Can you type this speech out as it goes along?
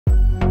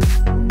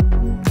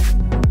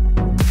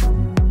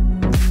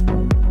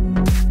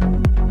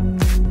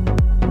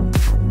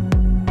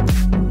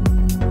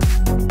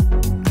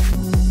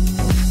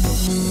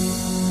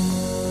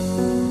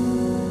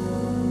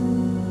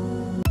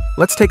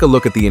let's take a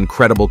look at the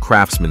incredible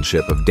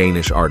craftsmanship of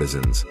Danish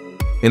artisans.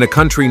 In a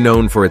country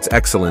known for its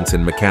excellence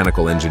in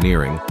mechanical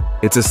engineering,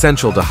 it's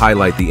essential to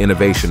highlight the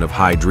innovation of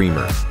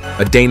Dreamer,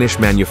 a Danish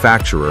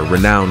manufacturer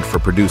renowned for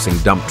producing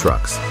dump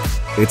trucks.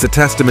 It's a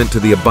testament to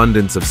the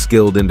abundance of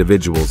skilled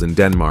individuals in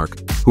Denmark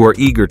who are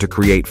eager to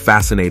create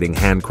fascinating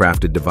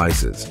handcrafted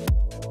devices.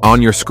 On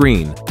your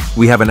screen,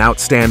 we have an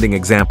outstanding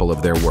example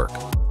of their work.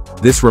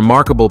 This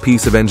remarkable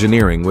piece of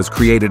engineering was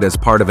created as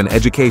part of an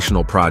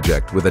educational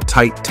project with a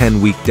tight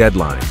 10-week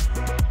deadline.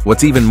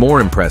 What's even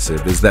more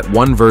impressive is that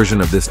one version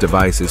of this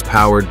device is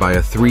powered by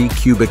a 3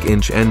 cubic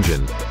inch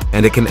engine,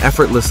 and it can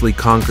effortlessly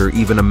conquer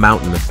even a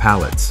mountain of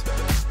pallets.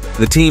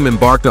 The team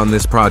embarked on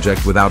this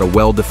project without a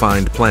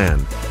well-defined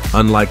plan,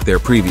 unlike their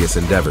previous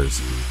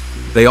endeavors.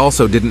 They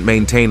also didn't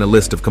maintain a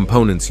list of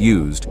components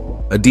used,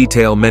 a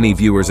detail many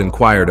viewers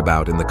inquired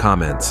about in the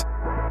comments.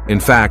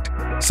 In fact,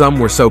 some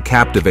were so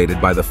captivated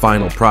by the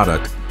final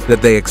product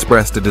that they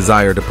expressed a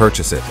desire to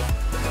purchase it.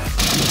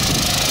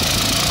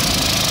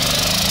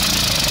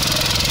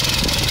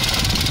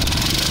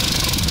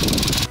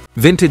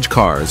 Vintage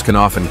cars can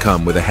often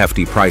come with a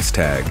hefty price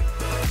tag.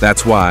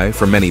 That's why,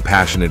 for many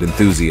passionate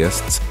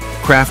enthusiasts,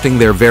 crafting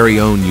their very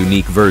own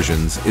unique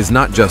versions is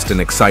not just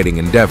an exciting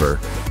endeavor,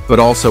 but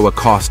also a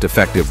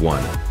cost-effective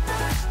one.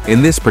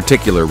 In this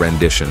particular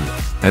rendition,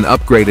 an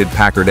upgraded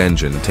PACKARD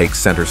engine takes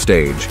center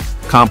stage,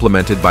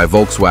 complemented by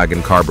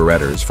Volkswagen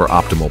carburetors for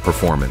optimal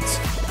performance.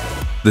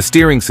 The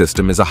steering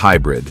system is a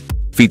hybrid,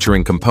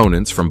 featuring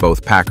components from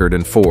both PACKARD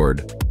and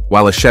Ford,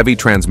 while a Chevy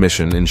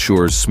transmission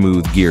ensures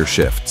smooth gear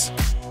shifts.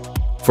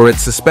 For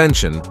its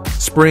suspension,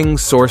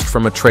 springs sourced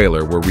from a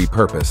trailer were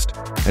repurposed,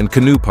 and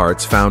canoe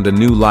parts found a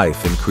new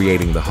life in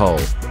creating the hull.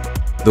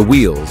 The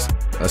wheels,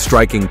 a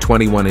striking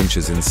 21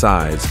 inches in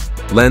size,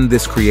 lend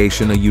this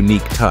creation a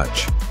unique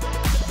touch.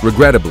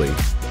 Regrettably,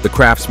 the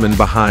craftsmen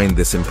behind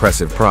this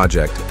impressive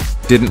project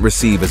didn't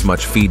receive as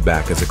much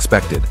feedback as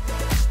expected.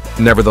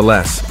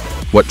 Nevertheless,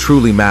 what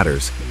truly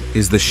matters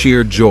is the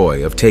sheer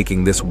joy of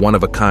taking this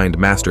one-of-a-kind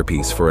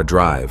masterpiece for a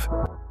drive.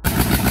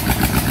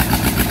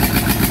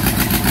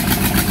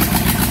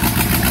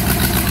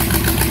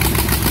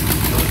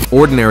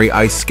 Ordinary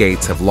ice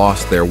skates have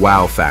lost their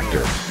wow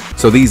factor,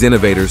 so these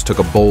innovators took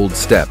a bold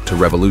step to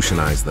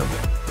revolutionize them.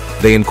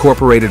 They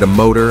incorporated a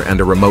motor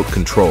and a remote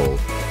control,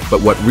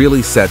 but what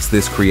really sets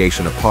this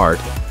creation apart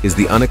is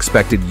the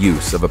unexpected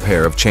use of a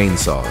pair of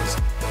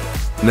chainsaws.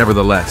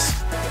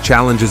 Nevertheless,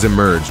 challenges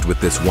emerged with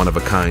this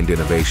one-of-a-kind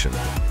innovation.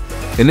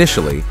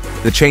 Initially,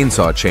 the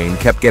chainsaw chain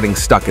kept getting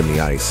stuck in the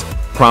ice,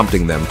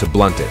 prompting them to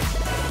blunt it.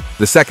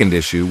 The second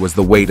issue was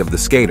the weight of the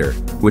skater,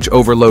 which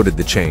overloaded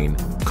the chain,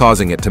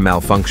 causing it to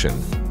malfunction.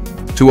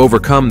 To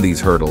overcome these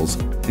hurdles,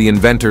 the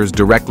inventors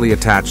directly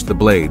attached the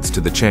blades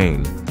to the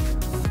chain.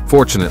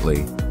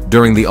 Fortunately,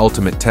 during the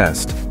ultimate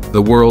test,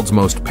 the world's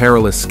most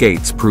perilous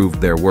skates proved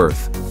their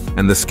worth,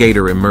 and the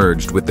skater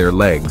emerged with their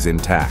legs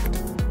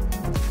intact.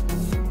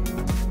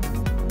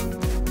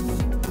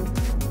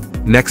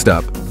 Next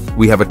up,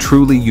 we have a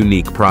truly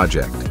unique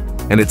project,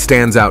 and it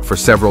stands out for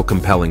several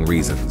compelling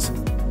reasons.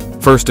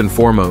 First and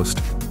foremost,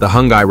 the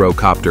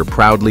HUNGAROCOPTER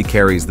proudly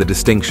carries the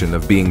distinction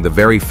of being the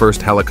very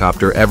first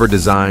helicopter ever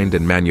designed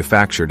and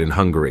manufactured in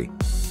Hungary.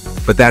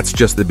 But that's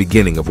just the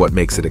beginning of what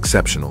makes it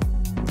exceptional.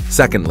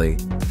 Secondly,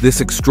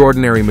 this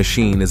extraordinary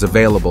machine is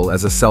available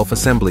as a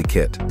self-assembly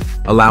kit,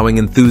 allowing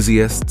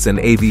enthusiasts and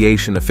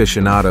aviation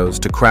aficionados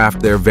to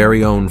craft their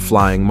very own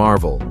flying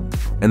marvel.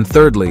 And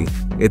thirdly,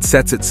 it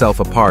sets itself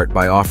apart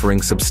by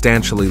offering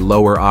substantially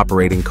lower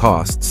operating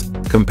costs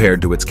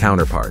compared to its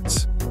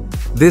counterparts.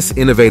 This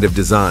innovative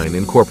design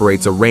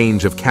incorporates a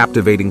range of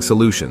captivating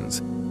solutions,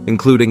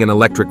 including an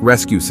electric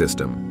rescue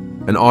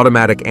system, an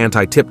automatic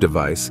anti-tip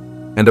device,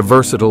 and a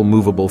versatile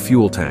movable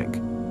fuel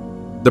tank.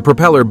 The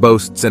propeller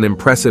boasts an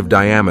impressive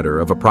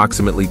diameter of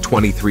approximately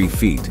 23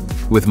 feet,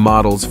 with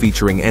models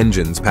featuring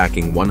engines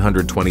packing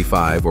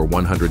 125 or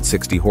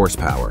 160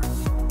 horsepower.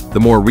 The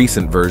more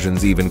recent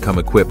versions even come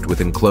equipped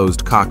with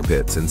enclosed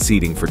cockpits and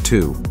seating for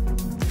two.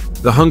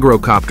 The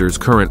HUNGAROCOPTER's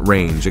current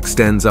range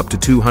extends up to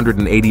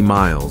 280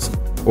 miles,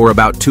 or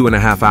about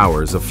 2.5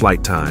 hours of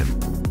flight time.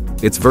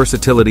 Its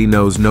versatility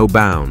knows no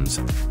bounds,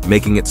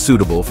 making it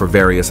suitable for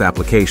various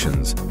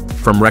applications,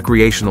 from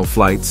recreational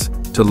flights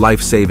to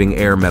life-saving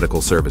air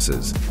medical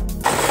services.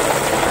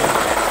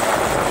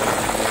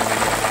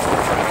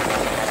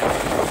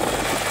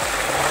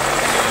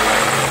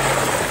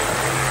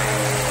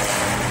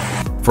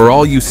 For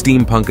all you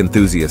steampunk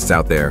enthusiasts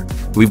out there,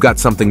 we've got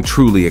something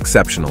truly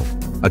exceptional.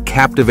 A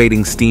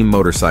captivating steam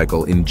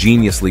motorcycle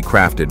ingeniously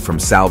crafted from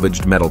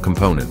salvaged metal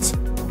components.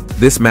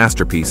 This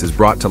masterpiece is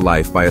brought to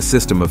life by a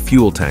system of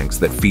fuel tanks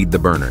that feed the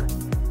burner.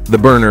 The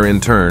burner,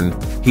 in turn,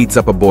 heats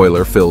up a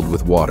boiler filled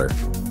with water.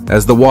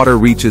 As the water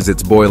reaches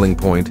its boiling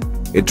point,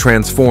 it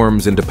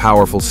transforms into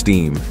powerful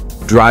steam,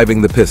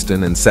 driving the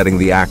piston and setting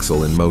the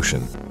axle in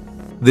motion.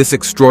 This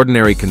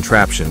extraordinary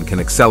contraption can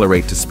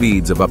accelerate to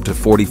speeds of up to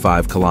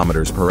 45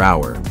 kilometers per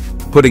hour,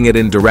 putting it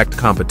in direct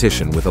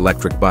competition with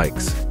electric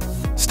bikes.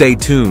 Stay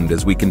tuned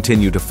as we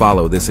continue to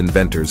follow this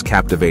inventor's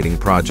captivating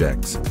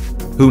projects.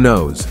 Who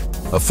knows?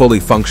 A fully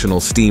functional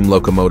steam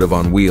locomotive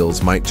on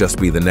wheels might just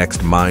be the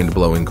next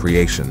mind-blowing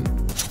creation.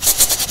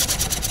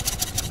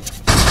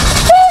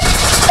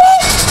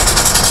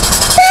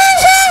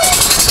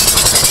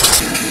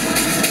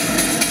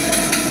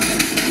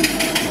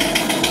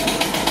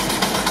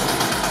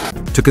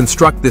 To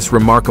construct this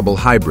remarkable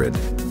hybrid,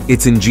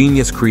 its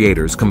ingenious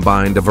creators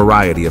combined a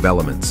variety of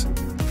elements.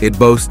 It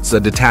boasts a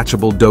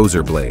detachable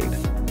dozer blade,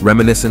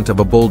 reminiscent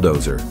of a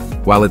bulldozer,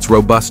 while its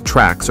robust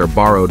tracks are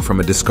borrowed from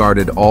a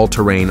discarded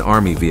all-terrain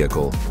army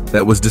vehicle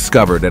that was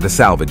discovered at a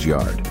salvage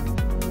yard.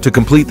 To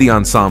complete the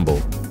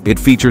ensemble, it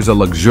features a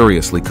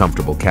luxuriously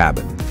comfortable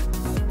cabin.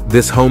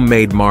 This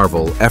homemade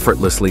marvel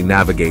effortlessly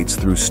navigates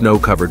through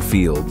snow-covered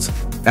fields,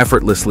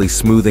 effortlessly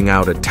smoothing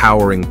out a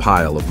towering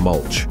pile of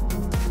mulch.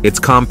 Its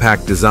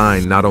compact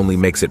design not only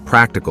makes it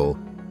practical,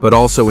 but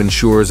also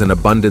ensures an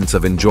abundance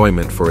of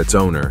enjoyment for its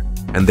owner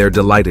and their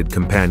delighted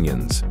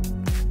companions.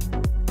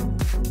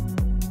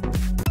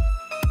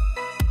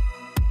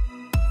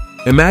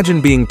 Imagine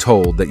being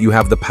told that you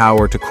have the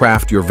power to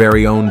craft your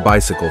very own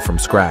bicycle from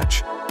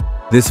scratch.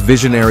 This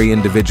visionary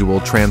individual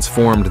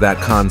transformed that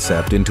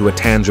concept into a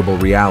tangible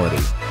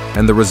reality,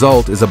 and the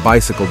result is a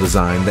bicycle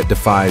design that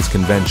defies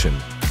convention.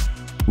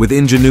 With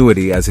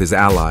ingenuity as his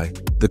ally,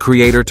 the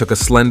creator took a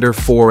slender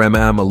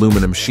 4mm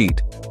aluminum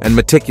sheet and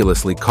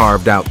meticulously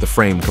carved out the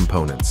frame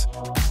components.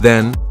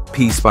 Then,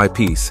 piece by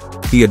piece,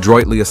 he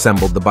adroitly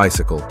assembled the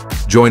bicycle,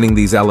 joining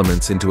these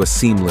elements into a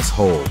seamless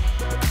whole.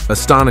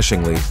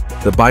 Astonishingly,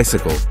 the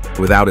bicycle,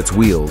 without its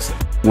wheels,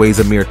 weighs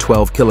a mere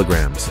 12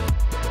 kilograms.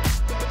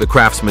 The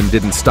craftsman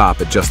didn't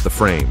stop at just the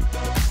frame.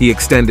 He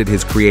extended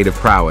his creative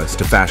prowess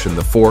to fashion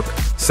the fork,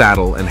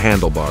 saddle, and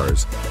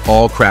handlebars,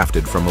 all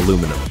crafted from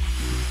aluminum.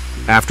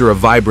 After a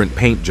vibrant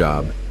paint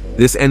job,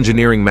 this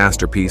engineering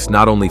masterpiece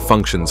not only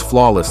functions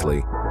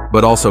flawlessly,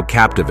 but also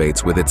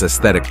captivates with its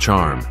aesthetic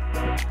charm.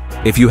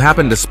 If you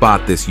happen to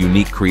spot this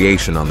unique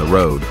creation on the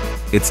road,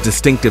 its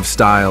distinctive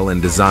style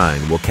and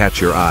design will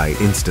catch your eye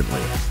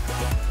instantly.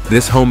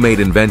 This homemade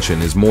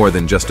invention is more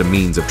than just a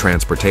means of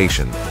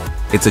transportation.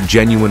 It's a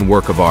genuine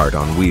work of art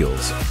on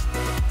wheels.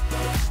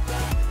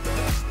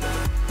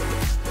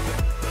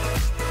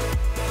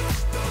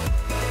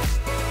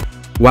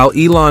 While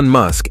Elon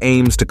Musk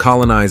aims to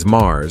colonize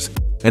Mars,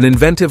 an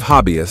inventive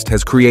hobbyist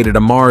has created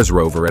a Mars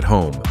rover at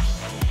home.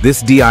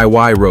 This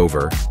DIY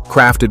rover,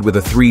 crafted with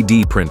a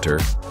 3D printer,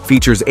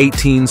 features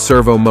 18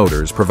 servo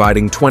motors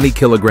providing 20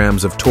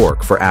 kilograms of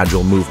torque for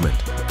agile movement.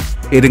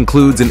 It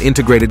includes an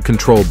integrated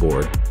control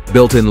board,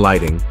 built-in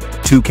lighting,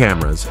 2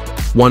 cameras,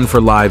 one for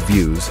live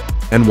views,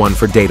 and one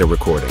for data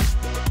recording.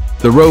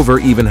 The rover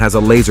even has a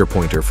laser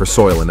pointer for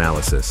soil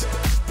analysis.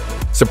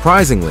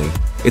 Surprisingly,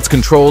 it's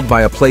controlled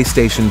by a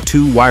PlayStation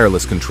 2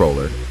 wireless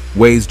controller,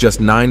 weighs just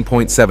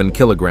 9.7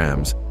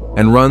 kilograms,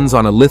 and runs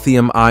on a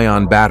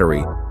lithium-ion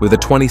battery with a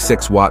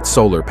 26-watt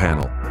solar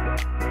panel.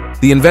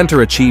 The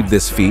inventor achieved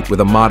this feat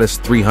with a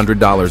modest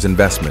 $300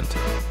 investment,